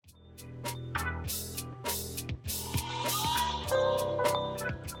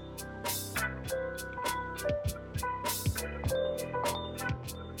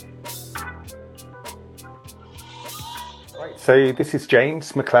So this is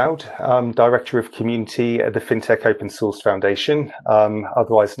James McLeod, Director of Community at the FinTech Open Source Foundation,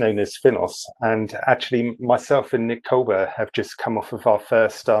 otherwise known as Finos. And actually, myself and Nick Colber have just come off of our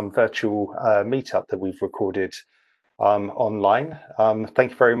first virtual meetup that we've recorded online. Thank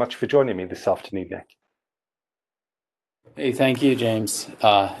you very much for joining me this afternoon, Nick. Hey, thank you, James.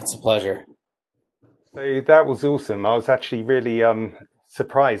 It's a pleasure. So that was awesome. I was actually really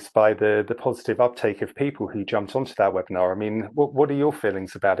surprised by the positive uptake of people who jumped onto that webinar. I mean, what are your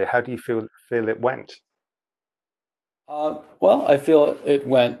feelings about it? How do you feel it went? Well, I feel it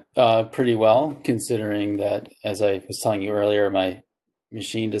went pretty well, considering that, as I was telling you earlier, my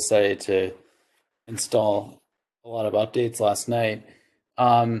machine decided to install a lot of updates last night.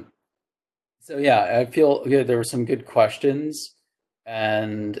 Um, so yeah, I feel there were some good questions,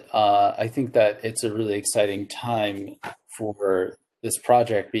 and I think that it's a really exciting time for this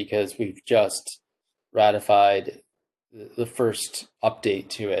project because we've just ratified the first update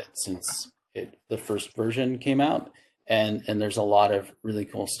to it since the first version came out, and there's a lot of really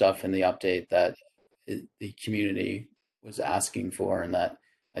cool stuff in the update that the community was asking for, and that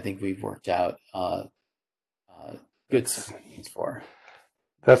I think we've worked out good That's solutions for.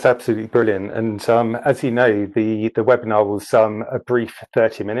 That's absolutely brilliant. And as you know, the webinar was a brief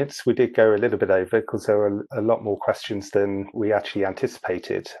 30 minutes. We did go a little bit over because there were a lot more questions than we actually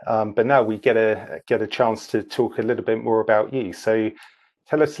anticipated. But now we get a chance to talk a little bit more about you. So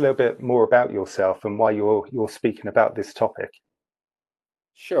tell us a little bit more about yourself and why you're speaking about this topic.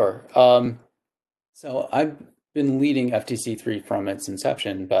 Sure. So I've been leading FTC3 from its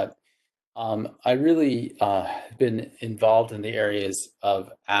inception, but I really been involved in the areas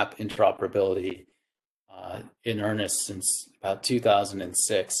of app interoperability in earnest since about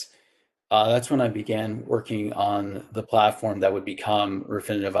 2006. That's when I began working on the platform that would become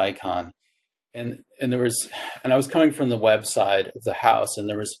Refinitiv Icon. And there was, and I was coming from the web side of the house, and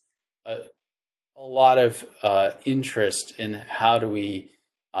there was a, a lot of interest in how do we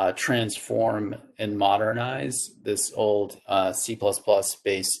transform and modernize this old C++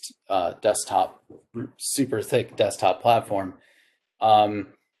 based desktop, super thick desktop platform. Um,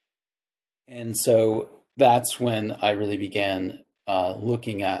 and so that's when I really began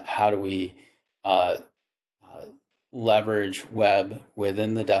looking at how do we uh, uh, leverage web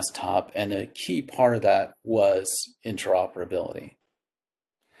within the desktop. And a key part of that was interoperability.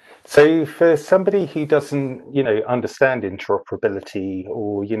 So for somebody who doesn't, understand interoperability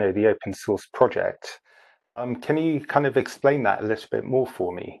or, the open source project, can you kind of explain that a little bit more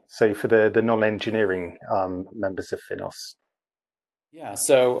for me? So for the non-engineering members of Finos. Yeah,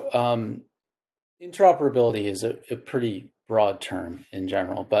 so interoperability is a pretty broad term in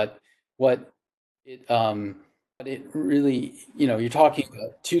general, but what it really, you're talking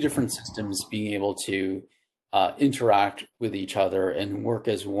about two different systems being able to interact with each other and work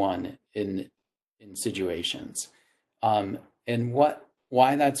as one in situations. And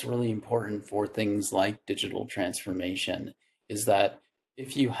why that's really important for things like digital transformation is that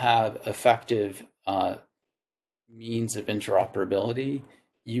if you have effective means of interoperability,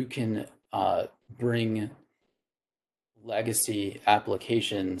 you can bring legacy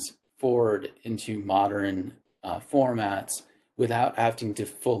applications forward into modern formats without having to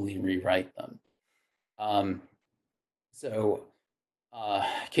fully rewrite them. Um, so,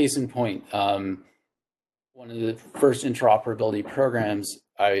 case in point, one of the first interoperability programs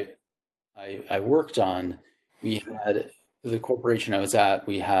I worked on, we had the corporation I was at,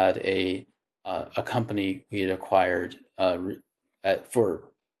 we had a company we had acquired for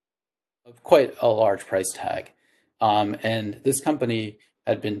quite a large price tag. And this company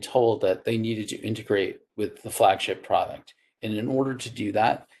had been told that they needed to integrate with the flagship product. And in order to do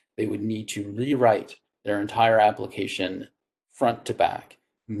that, they would need to rewrite their entire application front to back,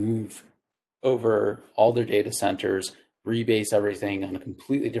 move over all their data centers, rebase everything on a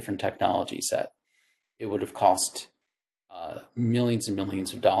completely different technology set. It would have cost millions and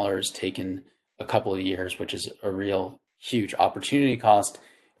millions of dollars, taken a couple of years, which is a real huge opportunity cost,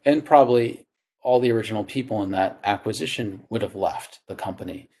 and probably all the original people in that acquisition would have left the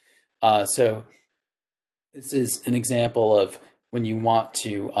company. So this is an example of when you want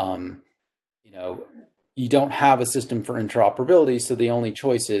to, you know, you don't have a system for interoperability, so the only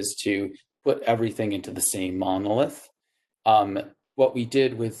choice is to put everything into the same monolith. What we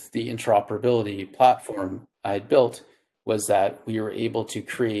did with the interoperability platform I had built was that we were able to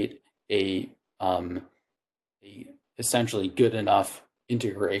create um, a essentially good enough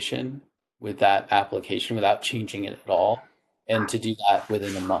integration with that application without changing it at all, and to do that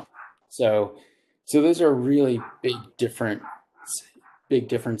within a month. So, so those are really big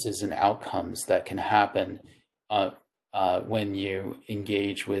differences in outcomes that can happen when you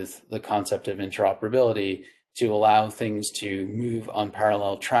engage with the concept of interoperability to allow things to move on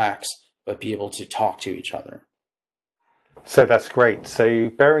parallel tracks, but be able to talk to each other. So that's great. So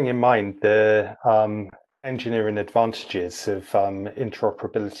bearing in mind the engineering advantages of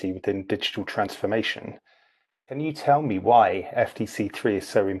interoperability within digital transformation, can you tell me why FTC3 is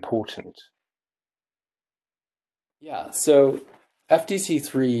so important? Yeah, so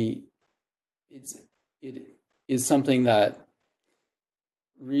FTC3 it is something that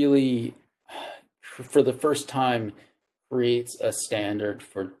really, for the first time, creates a standard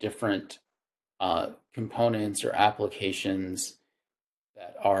for different components or applications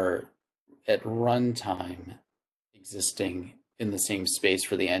that are at runtime existing in the same space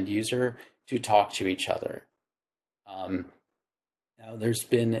for the end user to talk to each other. Now, there's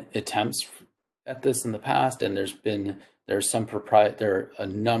been attempts at this in the past, and there's a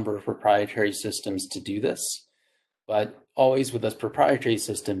number of proprietary systems to do this. But always with those proprietary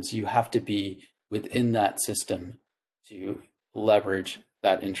systems, you have to be within that system to leverage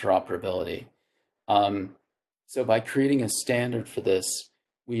that interoperability. So by creating a standard for this,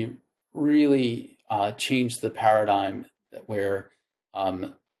 we really changed the paradigm where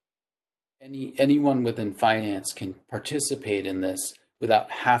anyone within finance can participate in this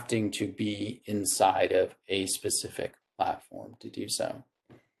without having to be inside of a specific platform to do so.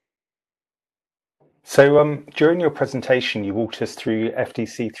 So during your presentation, you walked us through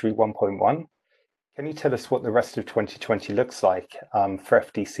FTC3 1.1. Can you tell us what the rest of 2020 looks like for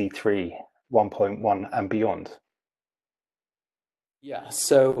FTC3 1.1 and beyond? Yeah,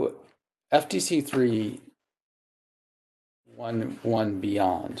 so FTC3 1.1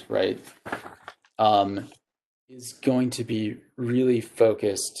 beyond, right, is going to be really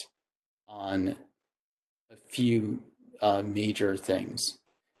focused on a few major things.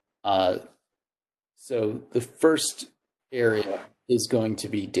 So the first area is going to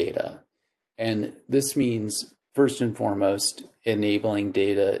be data. And this means, first and foremost, enabling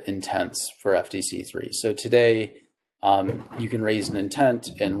data intents for FTC3. So today, you can raise an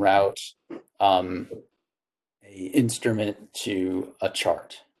intent and route a instrument to a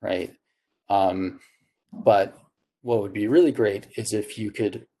chart, right? But what would be really great is if you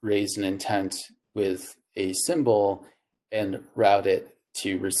could raise an intent with a symbol and route it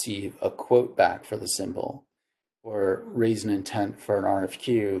to receive a quote back for the symbol, or raise an intent for an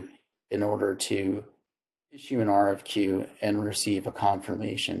RFQ in order to issue an RFQ and receive a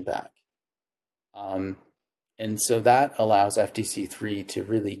confirmation back. And so that allows FTC3 to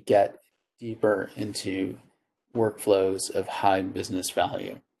really get deeper into workflows of high business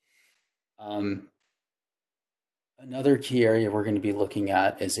value. Another key area we're going to be looking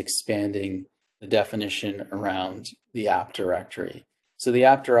at is expanding the definition around the app directory. So the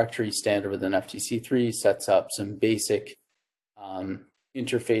app directory standard within FTC3 sets up some basic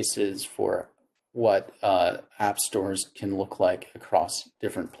interfaces for what app stores can look like across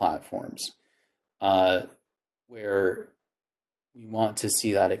different platforms. Where we want to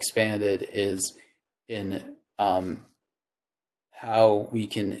see that expanded is in how we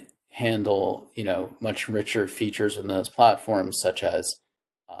can handle, much richer features in those platforms, such as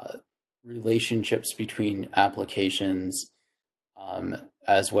relationships between applications,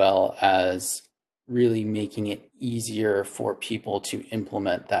 as well as really making it easier for people to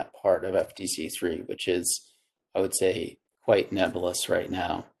implement that part of FTC3, which is, I would say, quite nebulous right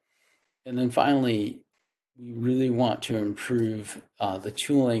now. And then finally, we really want to improve the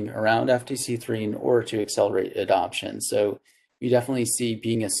tooling around FTC3 in order to accelerate adoption. So we definitely see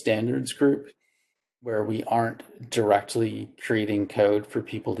being a standards group where we aren't directly creating code for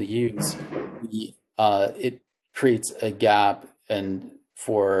people to use. It creates a gap and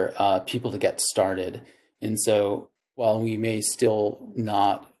for people to get started. And so while we may still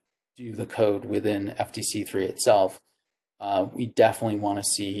not do the code within FTC3 itself, we definitely want to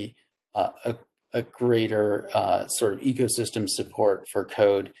see a greater sort of ecosystem support for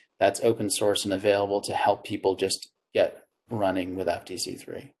code that's open source and available to help people just get running with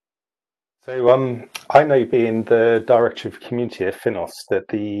FTC3. So I know, being the director of community at Finos, that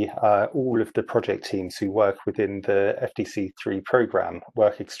all of the project teams who work within the FTC3 program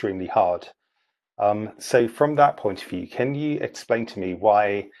work extremely hard. So from that point of view, can you explain to me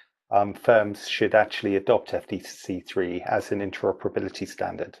why firms should actually adopt FTC3 as an interoperability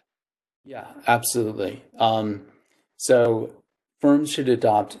standard? Yeah, absolutely. So firms should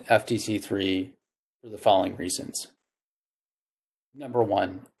adopt FTC3 for the following reasons. Number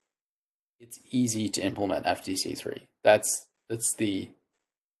one, it's easy to implement FTC3. That's the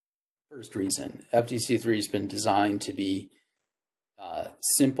first reason. FTC3 has been designed to be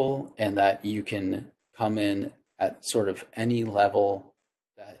simple, and that you can come in at sort of any level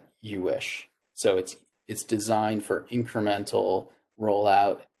that you wish. So it's designed for incremental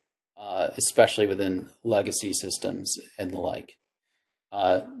rollout, especially within legacy systems and the like.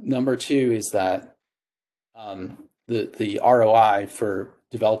 Number two is that the ROI for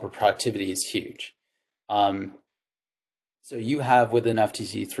developer productivity is huge. So you have within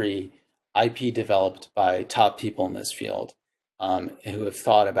FTC3 IP developed by top people in this field who have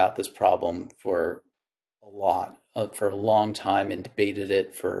thought about this problem for for a long time and debated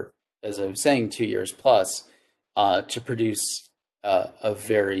it for, as I was saying, 2 years plus to produce a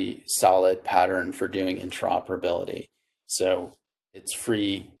very solid pattern for doing interoperability. So it's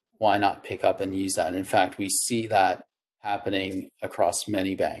free. Why not pick up and use that? And in fact, we see that happening across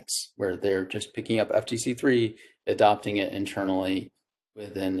many banks where they're just picking up FTC3, adopting it internally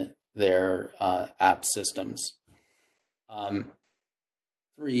within their app systems.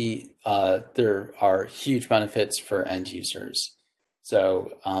 Three, there are huge benefits for end users.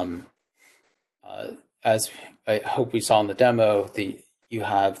 So as I hope we saw in the demo, you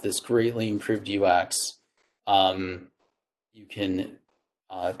have this greatly improved UX. You can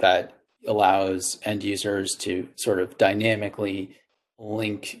that allows end users to sort of dynamically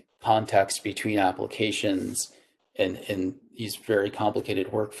link context between applications and these very complicated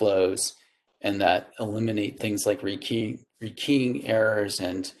workflows, and that eliminate things like rekeying errors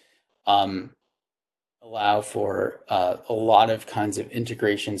and allow for a lot of kinds of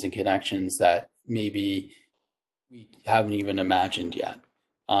integrations and connections that maybe we haven't even imagined yet.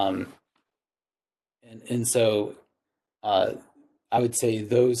 And so I would say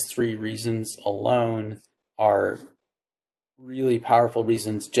those three reasons alone are really powerful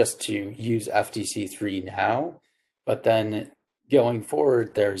reasons just to use FTC3 now. But then going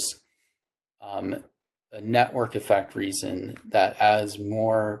forward, there's a network effect reason that as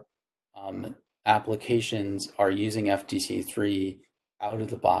more applications are using FTC3 out of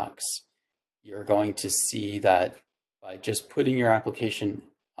the box, you're going to see that by just putting your application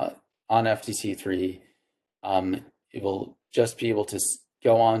on FTC3, it will just be able to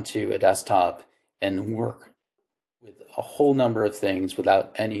go onto a desktop and work with a whole number of things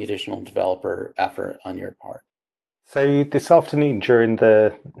without any additional developer effort on your part. So this afternoon during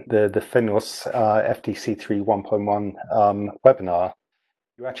the Finos FTC3 1.1 webinar,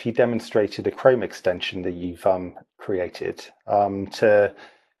 you actually demonstrated a Chrome extension that you've created to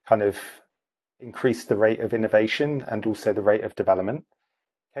kind of increase the rate of innovation and also the rate of development.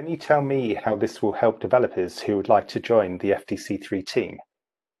 Can you tell me how this will help developers who would like to join the FTC3 team?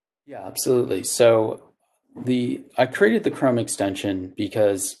 Yeah, absolutely. So I created the Chrome extension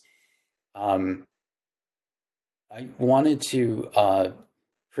because I wanted to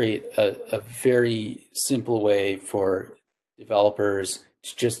create a very simple way for developers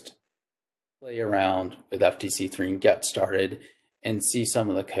to just play around with FTC3 and get started and see some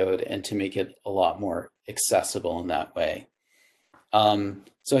of the code, and to make it a lot more accessible in that way.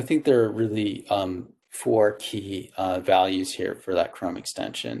 So I think there are really four key values here for that Chrome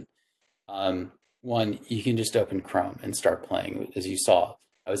extension. One, you can just open Chrome and start playing. As you saw,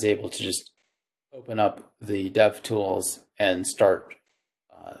 I was able to just open up the dev tools and start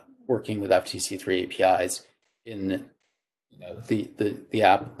working with FTC3 APIs in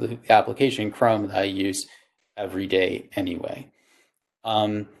the application Chrome that I use every day anyway.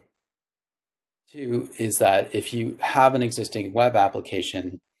 Two is that if you have an existing web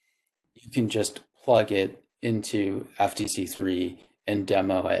application, you can just plug it into FTC3 and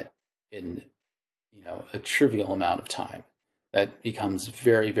demo it in a trivial amount of time. That becomes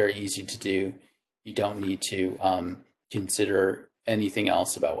very, very easy to do. You don't need to consider anything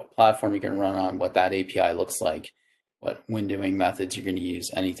else about what platform you're going to run on, what that API looks like, what windowing methods you're going to use,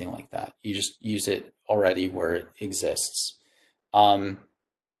 anything like that. You just use it already where it exists.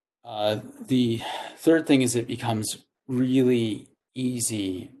 The third thing is it becomes really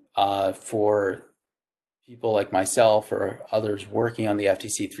easy for people like myself or others working on the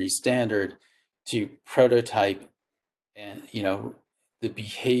FTC3 standard to prototype and the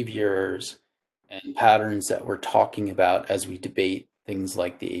behaviors and patterns that we're talking about as we debate things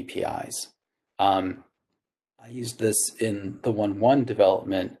like the APIs. I used this in the 1.1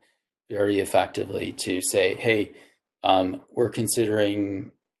 development very effectively to say, hey, we're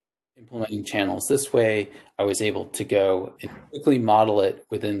considering implementing channels this way. I was able to go and quickly model it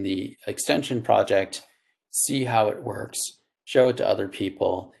within the extension project, see how it works, show it to other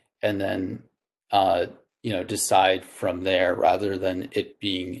people, and then decide from there rather than it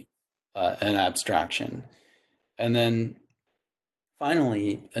being an abstraction. And then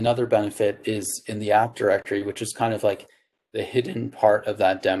finally, another benefit is in the app directory, which is kind of like the hidden part of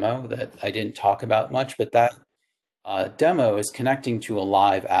that demo that I didn't talk about much, but that demo is connecting to a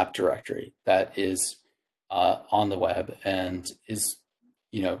live app directory that is on the web and is,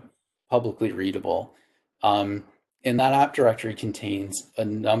 publicly readable. And that app directory contains a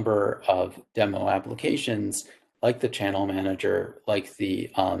number of demo applications, like the channel manager, like the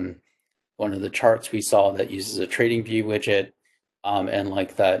one of the charts we saw that uses a trading view widget, and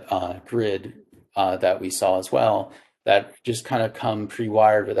like that grid that we saw as well, that just kind of come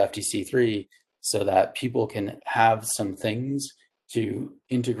pre-wired with FTC3 so that people can have some things to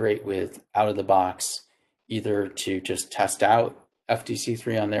integrate with out of the box, either to just test out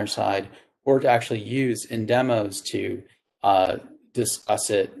FTC3 on their side or to actually use in demos to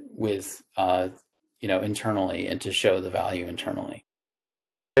discuss it with internally and to show the value internally.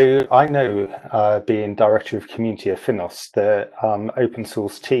 So I know, being director of community at Finos, that open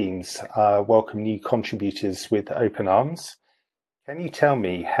source teams welcome new contributors with open arms. Can you tell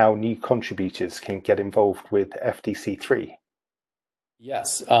me how new contributors can get involved with FTC3?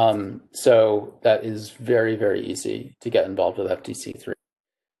 Yes, so that is very, very easy to get involved with FTC3.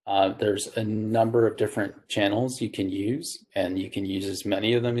 There's a number of different channels you can use, and you can use as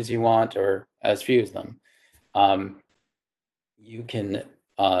many of them as you want or as few of them. You can,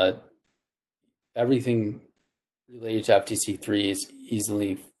 everything related to FTC3 is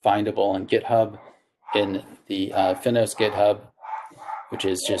easily findable on GitHub in the Finos GitHub, which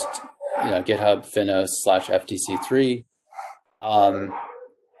is just GitHub Finos/FTC3.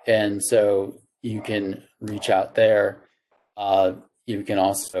 And so you can reach out there. You can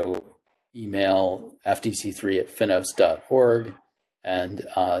also email ftc3@finos.org, and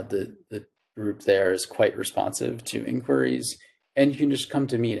the group there is quite responsive to inquiries, and you can just come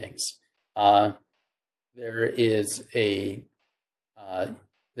to meetings. There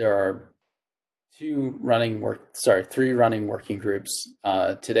are three running working groups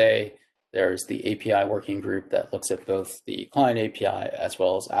today. There's the API working group that looks at both the client API as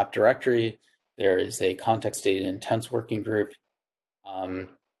well as app directory. There is a context data intense working group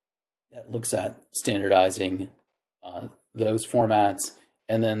that looks at standardizing those formats.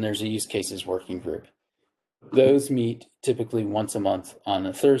 And then there's a use cases working group. Those meet typically once a month on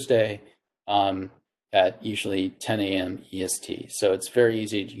a Thursday at usually 10 a.m. EST. So it's very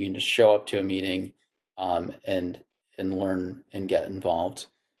easy. You can just show up to a meeting and learn and get involved.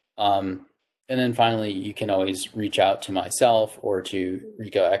 And then finally, you can always reach out to myself or to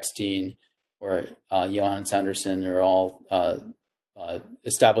Rico Eckstein or Johan Sanderson. They're all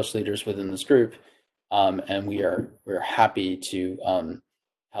established leaders within this group, and we're happy to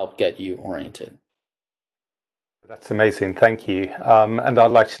help get you oriented. That's amazing, thank you. And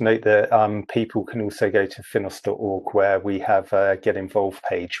I'd like to note that people can also go to finos.org, where we have a Get Involved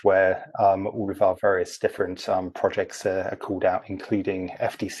page where all of our various different projects are called out, including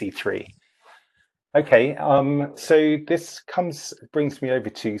FTC3. Okay, so this brings me over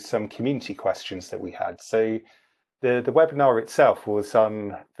to some community questions that we had. So the webinar itself was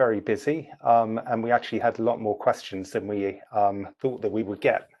very busy, and we actually had a lot more questions than we thought that we would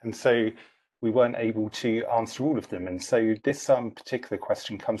get. And so we weren't able to answer all of them. And so this particular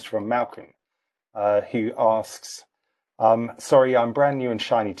question comes from Malcolm, who asks, sorry, I'm brand new and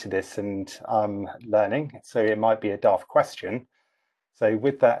shiny to this and learning, so it might be a daft question. So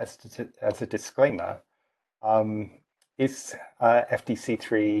with that as a disclaimer, is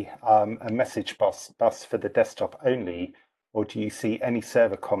FTC3 a message bus for the desktop only, or do you see any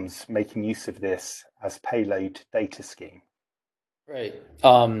server comms making use of this as payload data scheme? Right.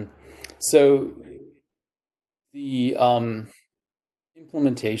 So the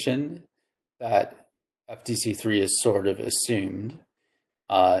implementation that FTC3 is sort of assumed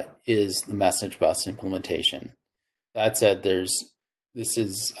is the message bus implementation. That said, the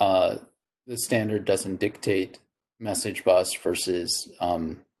standard doesn't dictate message bus versus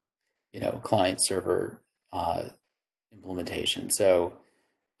client server implementation. So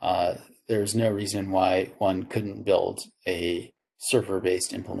there's no reason why one couldn't build a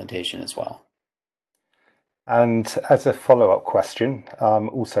server-based implementation as well. And as a follow-up question,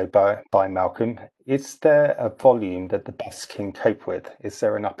 also by Malcolm, is there a volume that the bus can cope with? Is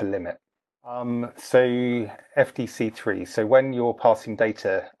there an upper limit? So FTC3, so when you're passing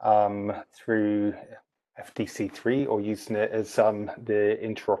data through FTC3 or using it as the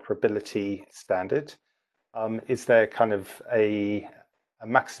interoperability standard, is there kind of a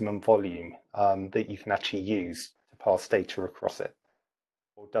maximum volume that you can actually use to pass data across it?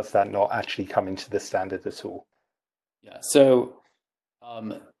 Or does that not actually come into the standard at all? Yeah, so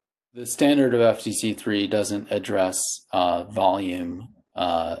the standard of FTC3 doesn't address volume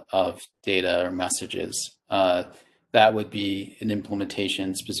of data or messages. That would be an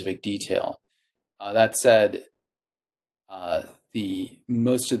implementation specific detail. That said, the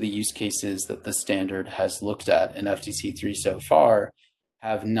most of the use cases that the standard has looked at in FTC3 so far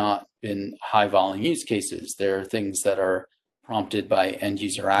have not been high volume use cases. There are things that are prompted by end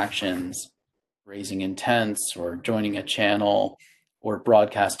user actions, raising intents or joining a channel or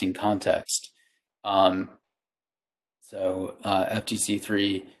broadcasting context. So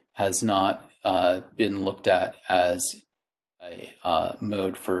FTC3 has not been looked at as a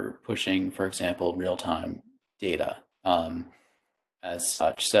mode for pushing, for example, real-time data as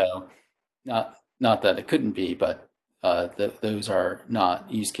such. So not that it couldn't be, but those are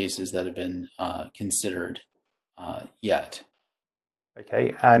not use cases that have been considered yet.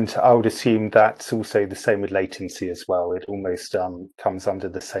 Okay, and I would assume that's also the same with latency as well. It almost comes under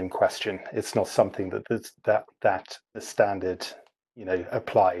the same question. It's not something that the standard,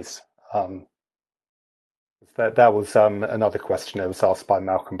 applies. That was another question that was asked by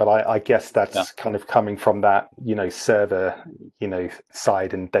Malcolm, but I guess that's kind of coming from that, server,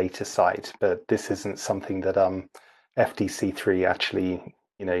 side and data side. But this isn't something that FTC3 actually,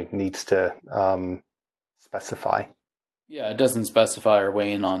 needs to specify. Yeah, it doesn't specify or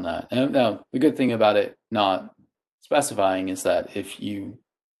weigh in on that. And now, the good thing about it not specifying is that if you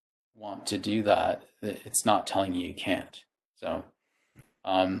want to do that, it's not telling you can't. So,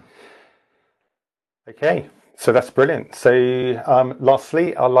 okay, so that's brilliant. So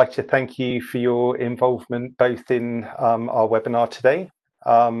lastly, I'd like to thank you for your involvement both in our webinar today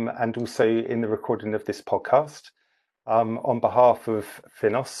and also in the recording of this podcast. On behalf of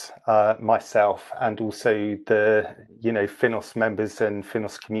Finos, myself, and also the Finos members and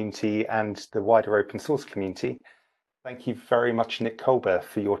Finos community and the wider open source community, thank you very much, Nick Kolber,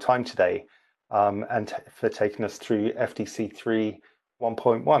 for your time today and for taking us through FTC3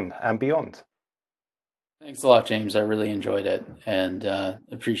 1.1 and beyond. Thanks a lot, James. I really enjoyed it and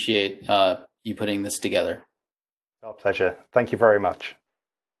appreciate you putting this together. Our pleasure. Thank you very much.